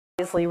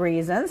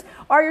reasons,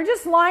 or you're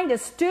just lying to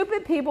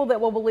stupid people that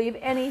will believe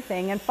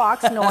anything and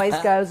Fox noise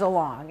goes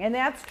along. And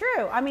that's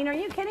true. I mean, are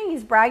you kidding?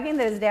 He's bragging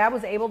that his dad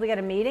was able to get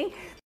a meeting.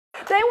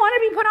 They want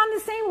to be put on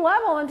the same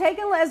level and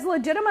taken as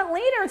legitimate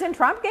leaders, and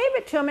Trump gave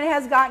it to him and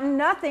has gotten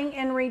nothing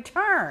in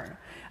return.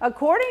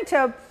 According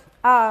to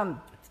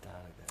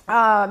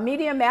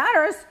Media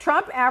Matters,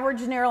 Trump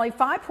averaged nearly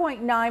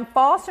 5.9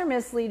 false or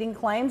misleading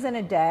claims in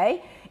a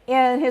day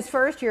in his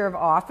first year of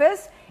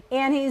office,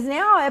 and he's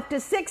now up to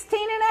 16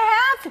 and a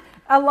half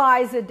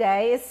lies a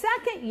day his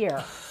second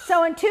year.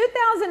 So in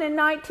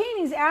 2019,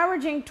 he's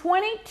averaging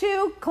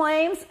 22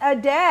 claims a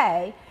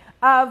day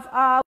of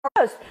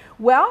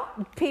well,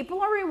 people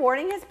are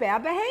rewarding his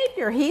bad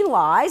behavior. He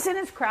lies and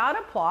his crowd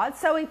applauds,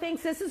 so he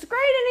thinks this is great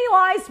and he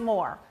lies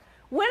more.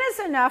 When is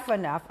enough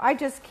enough? I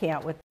just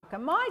can't with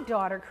my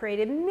daughter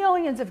created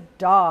millions of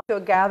dollars to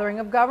a gathering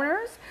of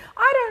governors.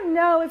 I don't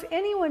know if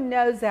anyone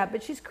knows that,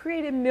 but she's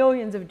created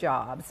millions of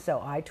jobs.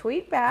 So I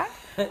tweet back,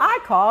 I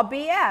call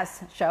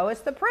BS. Show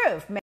us the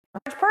proof.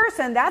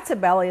 Person, that's a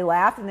belly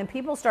laugh. And then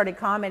people started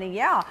commenting,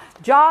 yeah,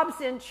 jobs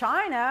in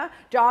China,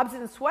 jobs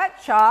in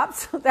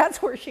sweatshops.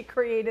 That's where she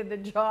created the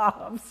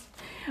jobs.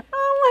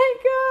 Oh my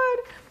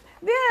God.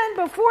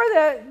 Then, before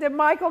the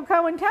Michael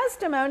Cohen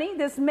testimony,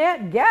 this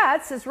Matt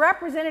Gaetz, this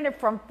representative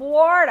from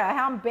Florida,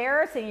 how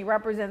embarrassing he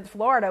represents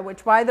Florida,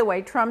 which, by the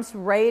way, Trump's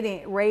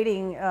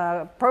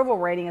approval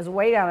rating is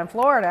way down in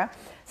Florida,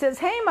 says,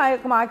 hey,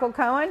 Michael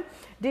Cohen,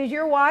 did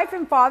your wife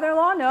and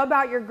father-in-law know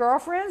about your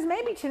girlfriends?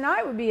 Maybe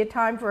tonight would be a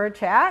time for a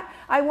chat.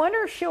 I wonder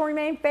if she'll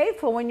remain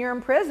faithful when you're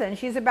in prison.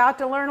 She's about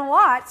to learn a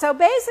lot. So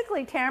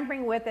basically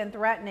tampering with and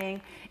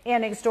threatening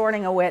and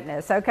extorting a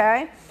witness,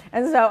 okay?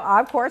 And so,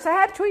 of course, I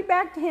had to tweet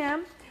back to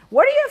him.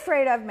 What are you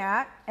afraid of,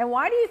 Matt? And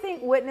why do you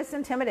think witness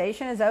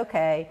intimidation is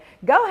okay?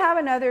 Go have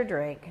another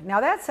drink. Now,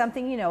 that's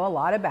something you know a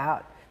lot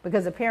about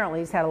because apparently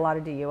he's had a lot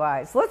of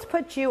DUIs. Let's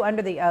put you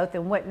under the oath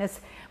and witness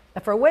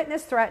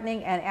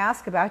threatening and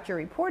ask about your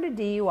reported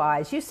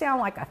DUIs. You sound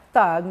like a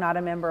thug, not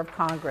a member of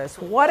Congress.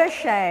 What a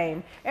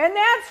shame. And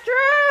that's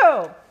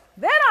true.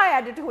 Then I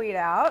had to tweet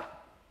out,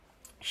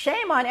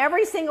 shame on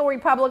every single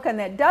Republican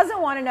that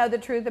doesn't want to know the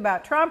truth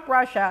about Trump,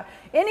 Russia,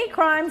 any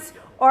crimes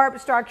or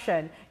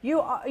obstruction.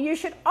 You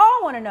should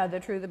all want to know the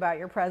truth about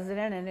your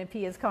president and if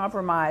he is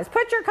compromised.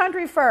 Put your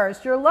country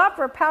first. Your love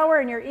for power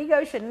and your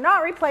ego should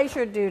not replace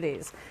your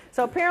duties.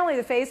 So apparently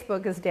the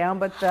Facebook is down,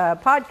 but the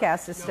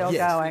podcast is still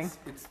going.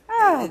 It's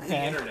okay.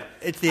 the internet.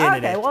 It's the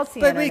internet. Okay, well, it's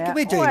the but internet.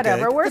 we're doing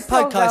Whatever. good. We're the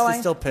still podcast going. is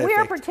still perfect. We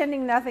are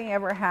pretending nothing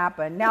ever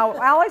happened. Now,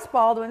 Alex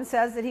Baldwin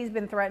says that he's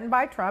been threatened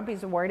by Trump.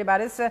 He's worried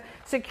about his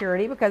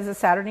security because of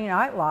Saturday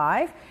Night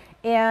Live.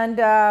 And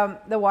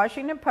the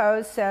Washington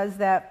Post says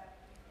that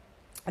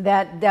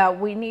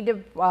we need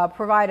to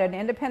provide an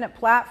independent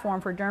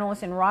platform for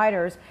journalists and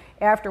writers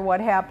after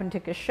what happened to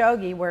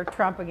Khashoggi, where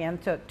Trump again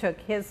took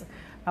his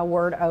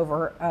word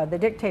over, the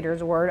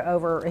dictator's word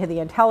over the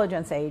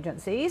intelligence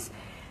agencies.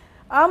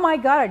 Oh my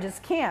God, I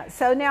just can't.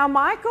 So now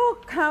Michael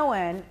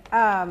Cohen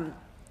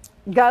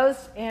goes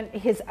in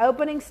his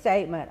opening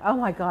statement. Oh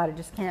my God, I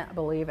just can't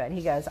believe it.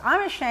 He goes,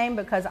 I'm ashamed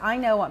because I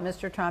know what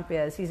Mr. Trump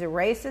is. He's a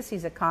racist,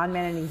 he's a con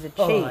man, and he's a cheat.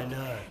 Oh, I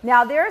know.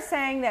 Now they're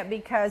saying that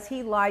because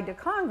he lied to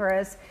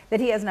Congress that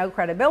he has no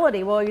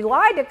credibility. Well, he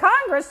lied to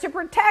Congress to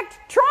protect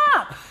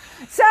Trump.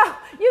 So,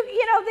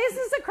 you know, this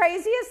is the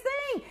craziest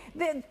thing.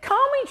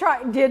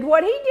 Comey did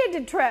what he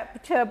did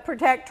to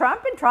protect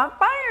Trump, and Trump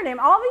fired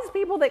him. All these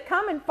people that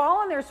come and fall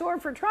on their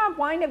sword for Trump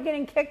wind up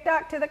getting kicked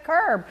out to the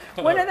curb.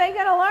 When are they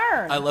going to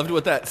learn? I loved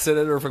what that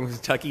senator from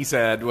Kentucky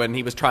said when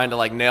he was trying to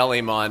like nail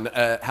him on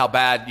how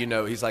bad, you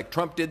know, he's like,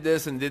 Trump did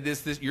this and did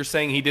this. You're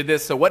saying he did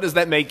this, so what does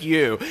that make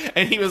you?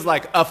 And he was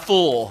like, a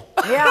fool.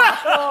 Yeah,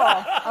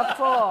 a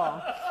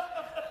fool.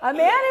 A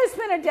man who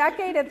spent a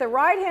decade at the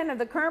right hand of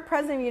the current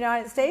president of the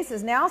United States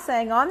is now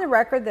saying on the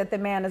record that the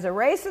man is a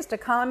racist, a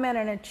con man,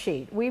 and a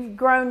cheat. We've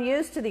grown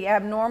used to the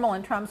abnormal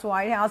in Trump's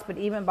White House, but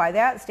even by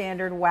that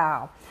standard,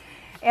 wow.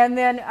 And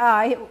then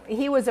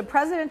he was a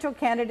presidential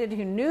candidate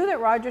who knew that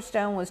Roger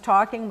Stone was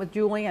talking with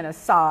Julian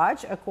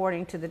Assange,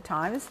 according to the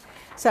Times.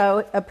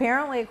 So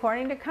apparently,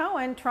 according to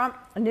Cohen, Trump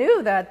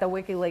knew that the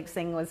WikiLeaks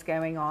thing was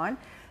going on.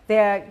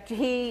 That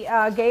he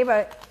gave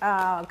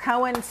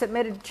Cohen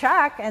submitted a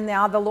check, and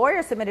now the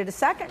lawyer submitted a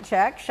second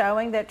check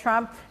showing that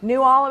Trump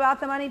knew all about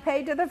the money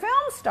paid to the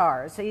film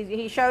stars.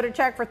 He showed a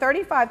check for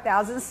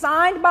 $35,000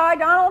 signed by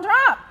Donald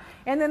Trump,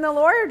 and then the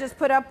lawyer just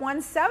put up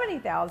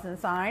 $170,000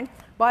 signed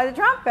by the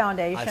Trump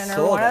Foundation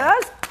or one of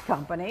those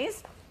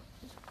companies.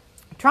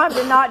 Trump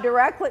did not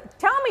directly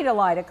tell me to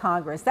lie to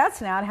Congress.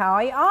 That's not how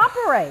he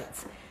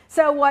operates.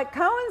 So what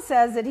Cohen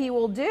says that he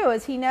will do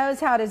is he knows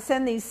how to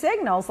send these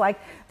signals like,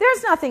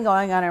 there's nothing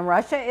going on in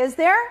Russia, is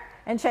there?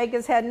 and shake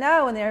his head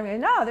no, and they're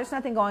no, there's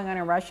nothing going on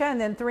in Russia. And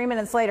then 3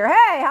 minutes later,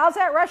 hey, how's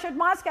that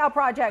Russia-Moscow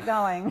project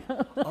going?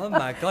 Oh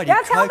my God!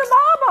 That's how the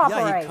mob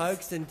operates. Yeah, he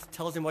coaxes and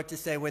tells him what to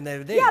say when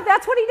they're there. Yeah,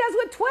 that's what he does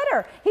with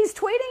Twitter. He's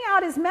tweeting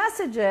out his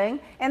messaging,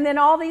 and then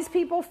all these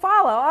people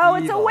follow. Oh,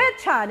 it's a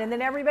witch hunt, and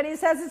then everybody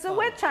says it's a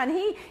witch hunt.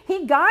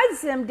 He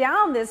guides them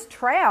down this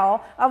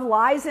trail of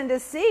lies and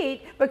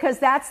deceit because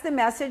that's the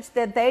message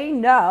that they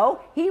know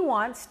he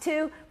wants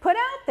to put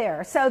out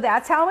there. So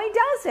that's how he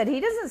does it. He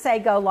doesn't say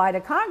go lie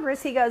to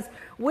Congress. He goes,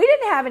 we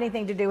didn't have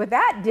anything to do with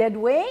that, did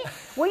we?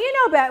 Well,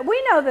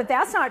 we know that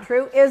that's not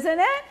true, isn't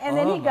it? And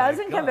then he goes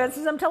and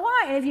convinces them to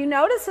lie. And if you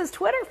notice his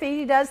Twitter feed,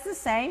 he does the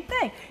same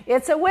thing.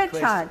 It's a witch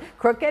hunt.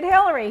 Crooked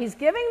Hillary. He's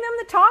giving them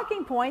the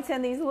talking points,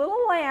 and these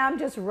little lamb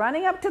just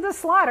running up to the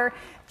slaughter.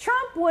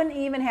 Trump wouldn't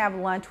even have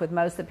lunch with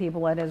most of the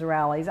people at his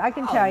rallies. I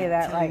can tell you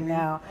that right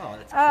now.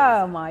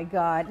 Oh, my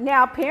God.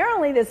 Now,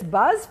 apparently this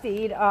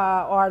BuzzFeed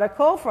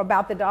article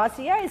about the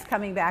dossier is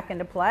coming back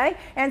into play.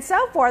 And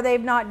so far,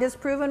 they've not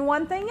disproven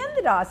one thing in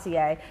the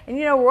dossier. And,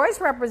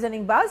 Roy's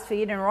representing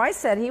BuzzFeed, and Roy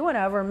said he went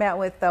over and met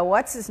with,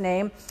 what's his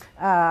name,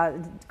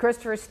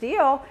 Christopher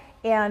Steele,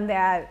 and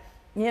that,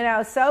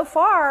 so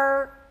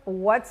far,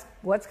 what's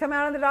come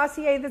out of the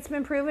dossier that's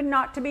been proven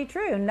not to be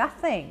true?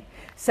 Nothing.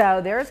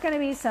 So there's going to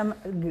be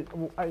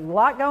a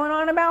lot going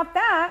on about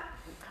that.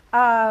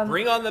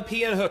 Bring on the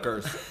peeing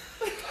hookers.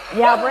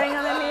 Yeah, bring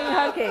on the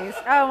peeing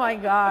hookies. Oh, my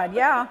God,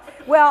 yeah.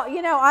 Well,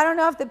 I don't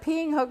know if the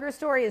peeing hooker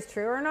story is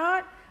true or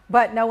not,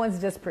 but no one's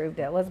disproved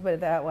it. Let's put it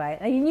that way.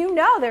 And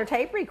they're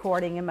tape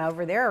recording him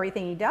over there,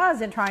 everything he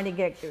does, and trying to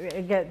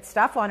get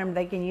stuff on him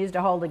they can use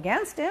to hold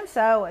against him.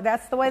 So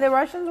that's the way the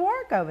Russians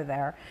work over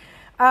there.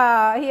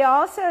 He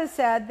also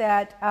said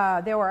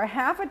that there were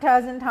half a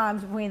dozen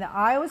times between the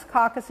Iowa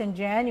caucus in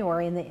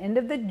January and the end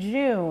of the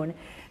June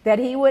that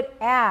he would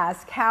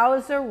ask,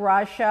 how's the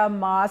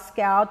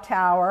Russia-Moscow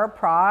Tower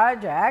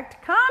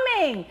project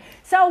coming?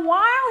 So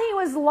while he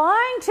was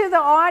lying to the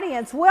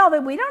audience, well,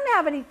 we don't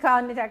have any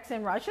contacts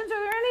in Russians. Are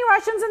there any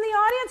Russians in the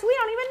audience? We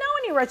don't even know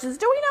any Russians.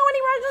 Do we know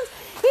any Russians?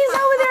 He's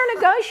over there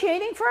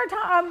negotiating for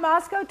a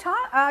Moscow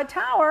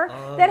tower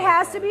that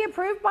has to be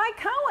approved by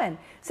Cohen.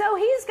 So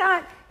he's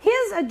got...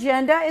 his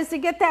agenda is to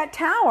get that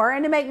tower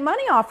and to make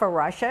money off of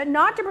Russia,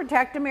 not to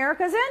protect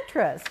America's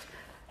interest.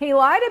 He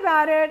lied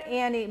about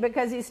it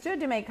because he stood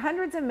to make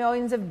hundreds of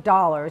millions of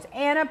dollars.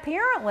 And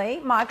apparently,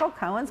 Michael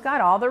Cohen's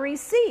got all the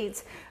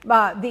receipts,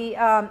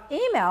 the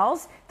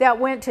emails that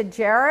went to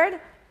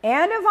Jared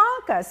and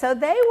Ivanka. So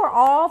they were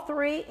all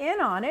three in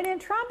on it. And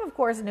Trump, of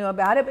course, knew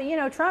about it.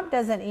 But, Trump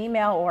doesn't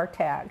email or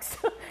text.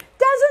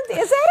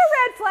 Is that a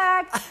red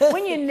flag?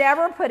 When you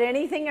never put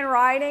anything in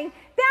writing?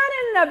 That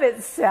in and of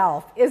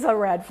itself is a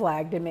red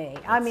flag to me.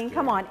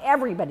 Come on,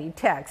 everybody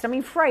texts.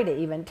 Freida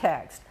even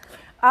texts.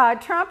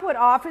 Trump would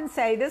often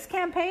say this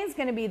campaign is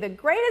going to be the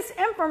greatest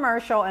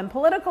infomercial in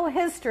political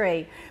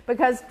history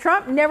because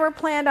Trump never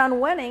planned on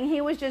winning.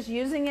 He was just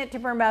using it to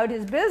promote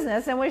his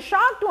business and was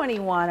shocked when he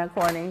won,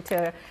 according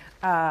to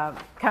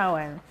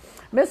Cohen.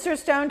 Mr.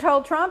 Stone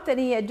told Trump that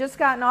he had just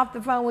gotten off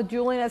the phone with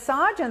Julian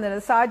Assange and that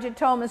Assange had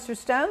told Mr.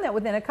 Stone that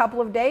within a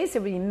couple of days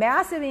there would be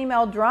massive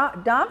email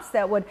dumps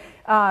that would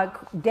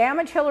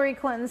damage Hillary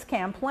Clinton's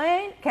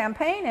campaign,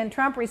 and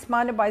Trump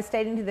responded by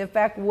stating to the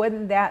effect,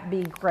 wouldn't that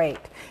be great?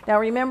 Now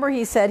remember,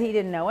 he said he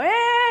didn't know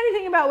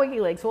anything about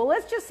WikiLeaks. Well,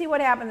 let's just see what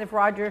happens if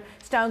Roger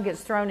Stone gets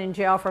thrown in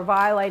jail for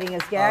violating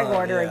his gag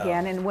order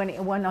again, and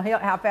when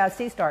how fast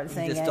he starts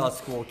singing. He just starts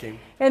squawking.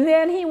 And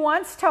then he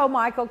once told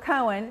Michael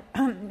Cohen,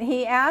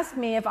 he asked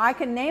me if I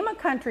could name a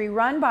country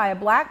run by a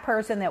black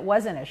person that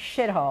wasn't a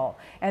shithole.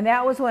 And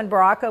that was when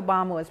Barack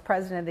Obama was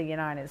president of the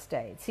United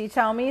States. He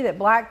told me that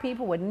black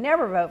people would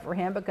never vote for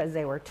him because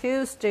they were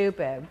too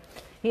stupid.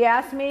 He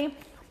asked me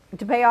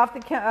to pay off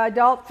the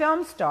adult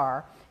film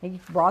star. He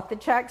brought the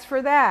checks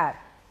for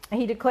that.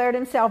 He declared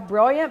himself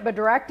brilliant, but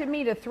directed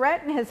me to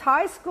threaten his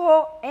high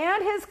school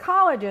and his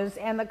colleges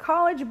and the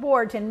college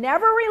board to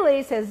never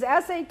release his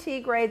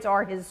SAT grades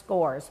or his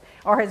scores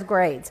or his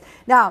grades.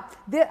 Now,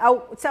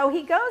 so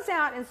he goes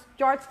out and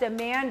starts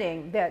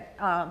demanding that,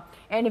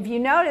 and if you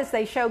notice,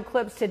 they showed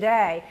clips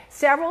today,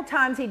 several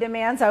times he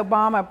demands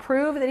Obama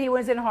prove that he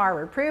was in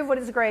Harvard, prove what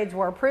his grades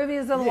were, prove he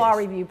was in the law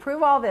review,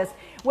 prove all this.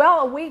 Well,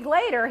 a week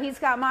later, he's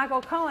got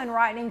Michael Cohen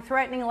writing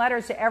threatening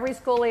letters to every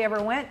school he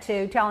ever went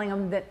to, telling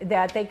them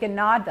that they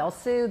cannot, they'll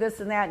sue, this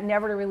and that,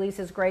 never to release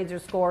his grades or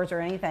scores or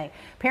anything.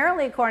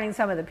 Apparently, according to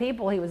some of the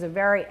people, he was a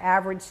very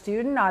average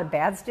student, not a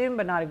bad student,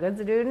 but not a good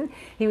student.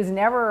 He was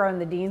never on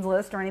the dean's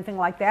list or anything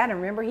like that.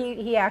 And remember,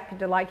 he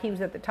acted like he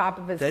was at the top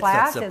of his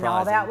class, and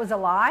all that was a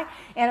lie.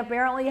 And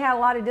apparently, he had a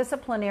lot of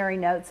disciplinary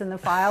notes in the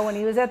file when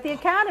he was at the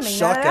academy.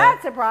 None of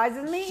that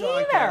surprises me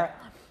either.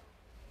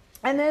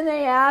 And then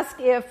they ask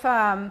if,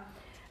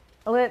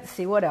 let's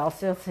see, what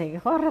else? Let's see.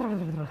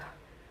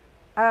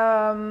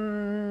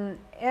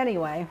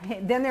 Anyway,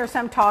 then there's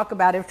some talk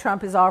about if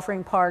Trump is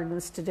offering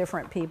pardons to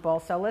different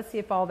people. So let's see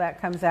if all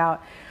that comes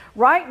out.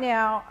 Right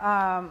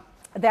now,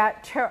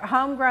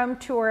 homegrown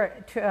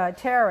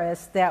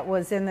terrorist that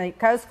was in the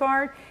Coast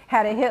Guard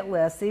had a hit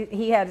list.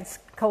 He had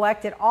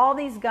collected all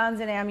these guns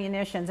and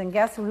ammunitions, and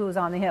guess who was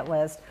on the hit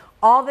list?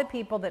 All the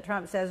people that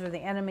Trump says are the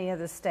enemy of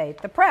the state.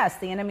 The press,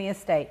 the enemy of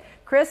state.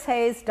 Chris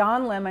Hayes,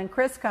 Don Lemon,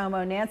 Chris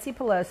Cuomo, Nancy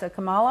Pelosi,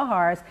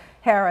 Kamala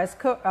Harris,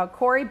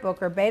 Cory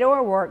Booker, Beto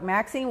O'Rourke,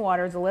 Maxine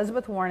Waters,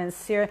 Elizabeth Warren, and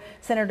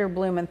Senator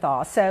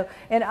Blumenthal. So,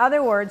 in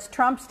other words,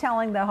 Trump's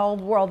telling the whole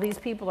world these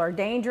people are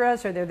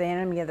dangerous, or they're the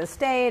enemy of the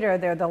state, or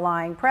they're the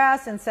lying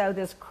press. And so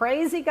this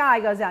crazy guy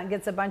goes out and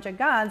gets a bunch of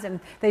guns, and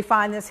they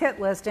find this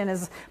hit list in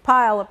his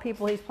pile of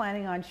people he's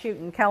planning on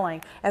shooting,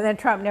 killing. And then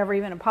Trump never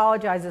even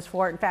apologizes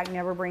for it. In fact,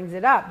 never brings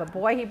it up. But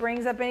boy, he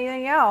brings up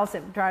anything else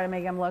to try to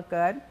make him look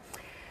good.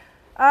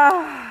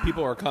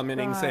 People are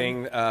commenting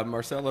saying,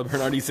 Marcelo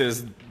Bernardi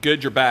says,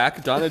 good, you're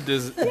back. Donna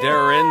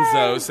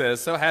D'Arenzo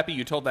says, so happy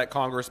you told that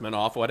congressman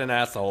off. What an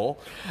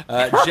asshole.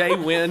 Jay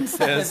Wynn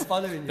says,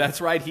 that's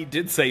right, he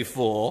did say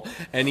full.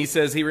 And he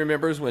says he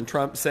remembers when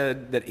Trump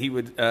said that he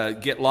would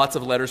get lots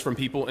of letters from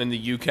people in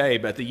the UK,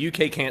 but the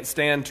UK can't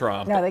stand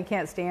Trump. No, they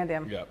can't stand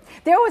him. Yep.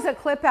 There was a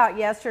clip out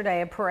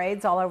yesterday of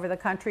parades all over the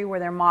country where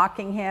they're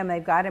mocking him.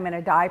 They've got him in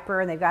a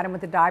diaper, and they've got him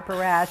with a diaper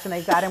rash, and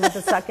they've got him with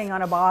the sucking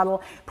on a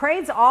bottle.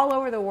 Parades all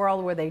over the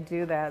world where they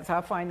do that, so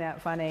I find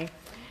that funny.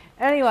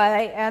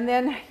 Anyway, and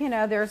then, you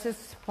know, there's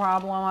this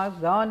problem. I'll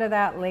go into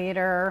that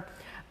later.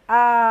 We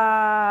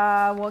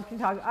can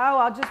talk. Oh,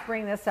 I'll just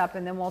bring this up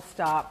and then we'll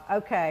stop.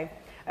 Okay.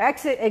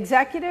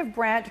 Executive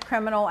branch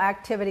criminal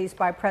activities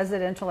by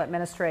presidential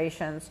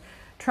administrations.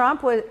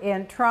 Trump was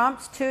in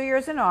Trump's 2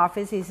 years in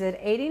office. He's had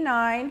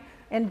 89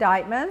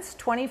 indictments,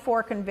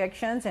 24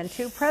 convictions, and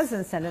 2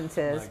 prison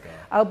sentences.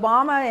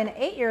 Obama, in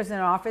 8 years in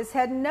office,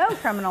 had no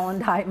criminal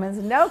indictments,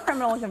 no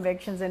criminal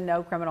convictions, and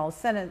no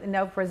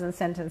prison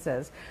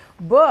sentences.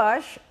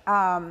 Bush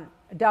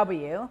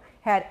W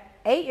had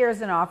 8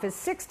 years in office,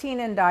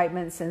 16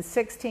 indictments, and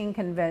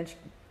 16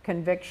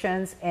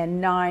 convictions, and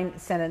 9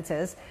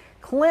 sentences.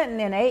 Clinton,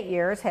 in 8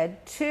 years,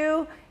 had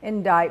 2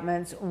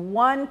 indictments,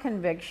 1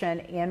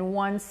 conviction, and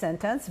 1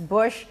 sentence.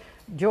 Bush,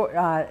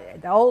 the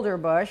older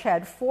Bush,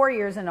 had 4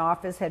 years in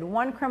office, had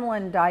 1 criminal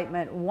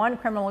indictment, 1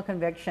 criminal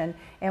conviction,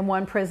 and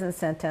 1 prison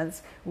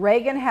sentence.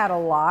 Reagan had a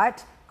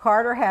lot.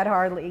 Carter had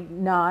hardly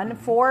none.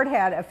 Ford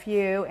had a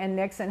few, and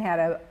Nixon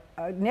had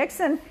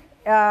Nixon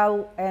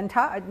and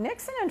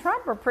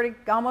Trump are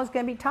almost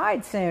going to be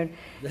tied soon.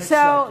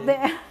 So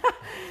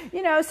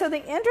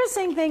the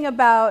interesting thing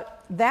about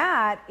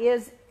that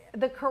is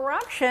the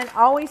corruption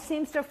always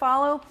seems to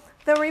follow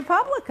the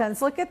Republicans.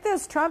 Look at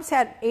this. Trump's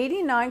had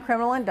 89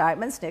 criminal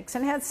indictments.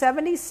 Nixon had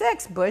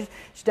 76. Bush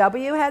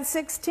W had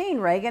 16.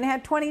 Reagan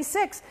had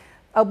 26.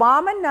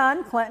 Obama,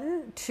 none.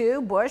 Clinton,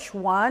 2. Bush,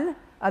 1.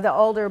 The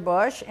older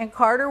Bush. And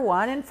Carter,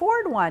 1. And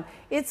Ford, 1.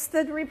 It's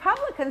the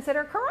Republicans that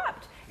are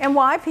corrupt. And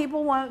why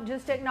people won't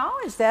just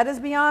acknowledge that is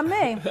beyond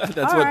me.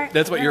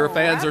 That's what your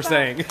fans are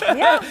saying.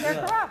 Yeah,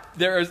 they're corrupt.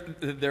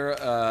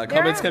 There are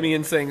comments coming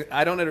in saying,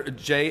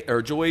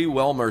 Joy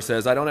Welmer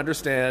says, I don't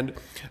understand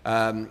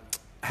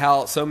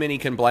how so many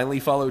can blindly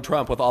follow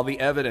Trump with all the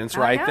evidence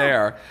right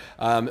there.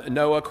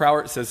 Noah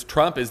Crowert says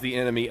Trump is the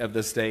enemy of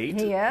the state.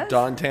 He is.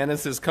 Don Tannen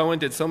says Cohen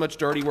did so much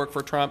dirty work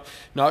for Trump,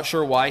 not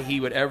sure why he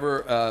would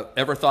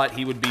ever thought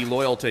he would be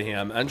loyal to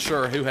him.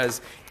 Unsure who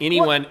has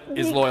anyone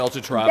is loyal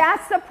to Trump.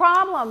 That's the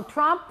problem.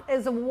 Trump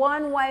is a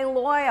one-way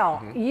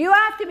loyal. You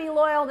have to be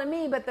loyal to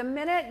me, but the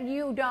minute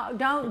you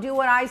don't do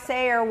what I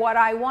say or what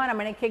I want, I'm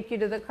going to kick you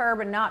to the curb,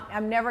 and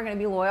I'm never going to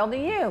be loyal to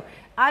you.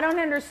 I don't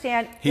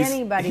understand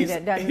anybody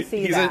that doesn't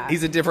see that.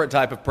 He's a different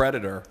type of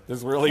predator.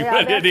 That's really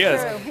what it is.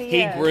 True.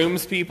 He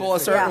grooms people a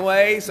certain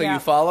way, so you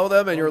follow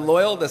them and you're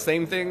loyal. The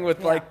same thing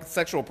with like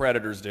sexual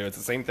predators do. It's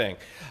the same thing.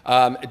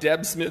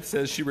 Deb Smith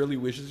says she really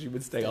wishes you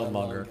would stay on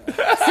longer. See?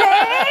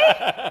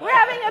 We're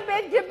having a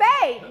big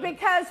debate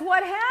because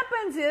what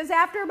happens is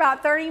after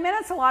about 30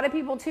 minutes, a lot of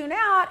people tune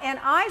out, and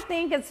I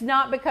think it's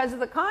not because of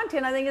the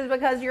content. I think it's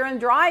because you're in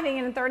driving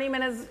and in 30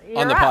 minutes you're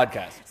on the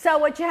podcast. So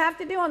what you have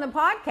to do on the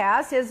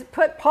podcast is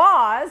put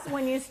pause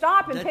when you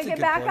stop and pick it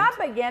back up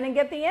again and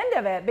get the end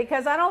of it,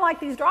 because I don't like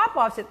these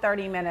drop-offs at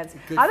 30 minutes.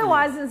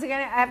 Otherwise, it's going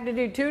to have to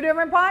do 2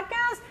 different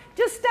podcasts.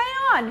 Just stay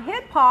on,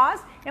 hit pause,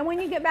 and when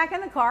you get back in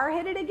the car,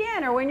 hit it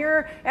again. Or when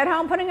you're at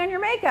home putting on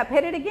your makeup,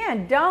 hit it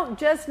again. Don't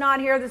just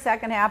not hear the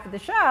second half of the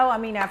show. I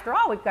mean, after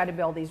all, we've got to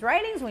build these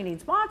ratings. We need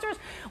sponsors.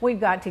 We've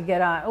got to get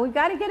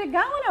it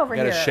going over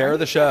here. Got to share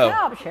the show.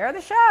 Share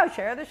the show.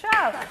 Share the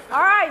show.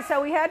 All right,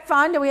 so we had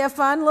fun. Do we have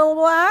fun, Little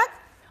Black?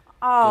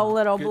 Oh,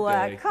 Little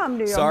Black, come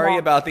to your Sorry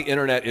about the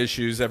internet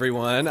issues,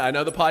 everyone. I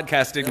know the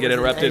podcast didn't get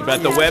interrupted,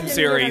 but the web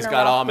series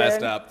got all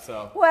messed up.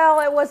 So. Well,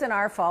 it wasn't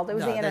our fault. It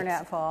was the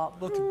internet fault.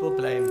 We'll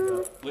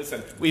blame.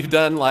 Listen, we've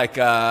done like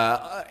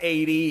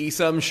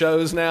 80-some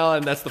shows now,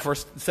 and that's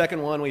the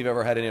second one we've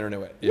ever had an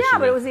internet issue. Yeah,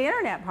 but it was the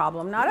internet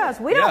problem, not us.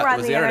 We don't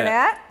run the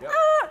internet. Yep.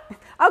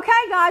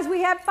 Okay, guys,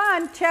 we had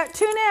fun.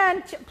 Tune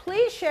in.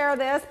 Please share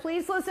this.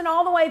 Please listen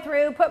all the way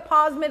through. Put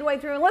pause midway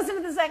through and listen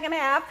to the second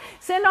half.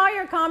 Send all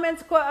your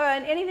comments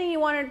and anything you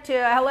wanted to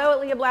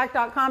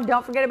hello@leablack.com.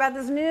 Don't forget about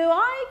this new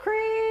eye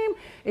cream.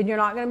 And you're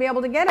not going to be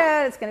able to get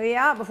it. It's going to be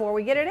out before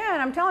we get it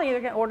in. I'm telling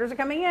you, orders are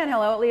coming in.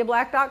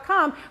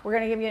 hello@leablack.com. We're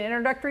going to give you an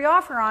introductory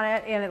offer on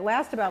it, and it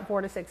lasts about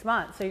 4 to 6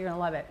 months, so you're going to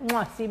love it.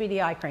 Mwah,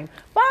 CBD eye cream.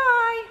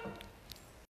 Bye.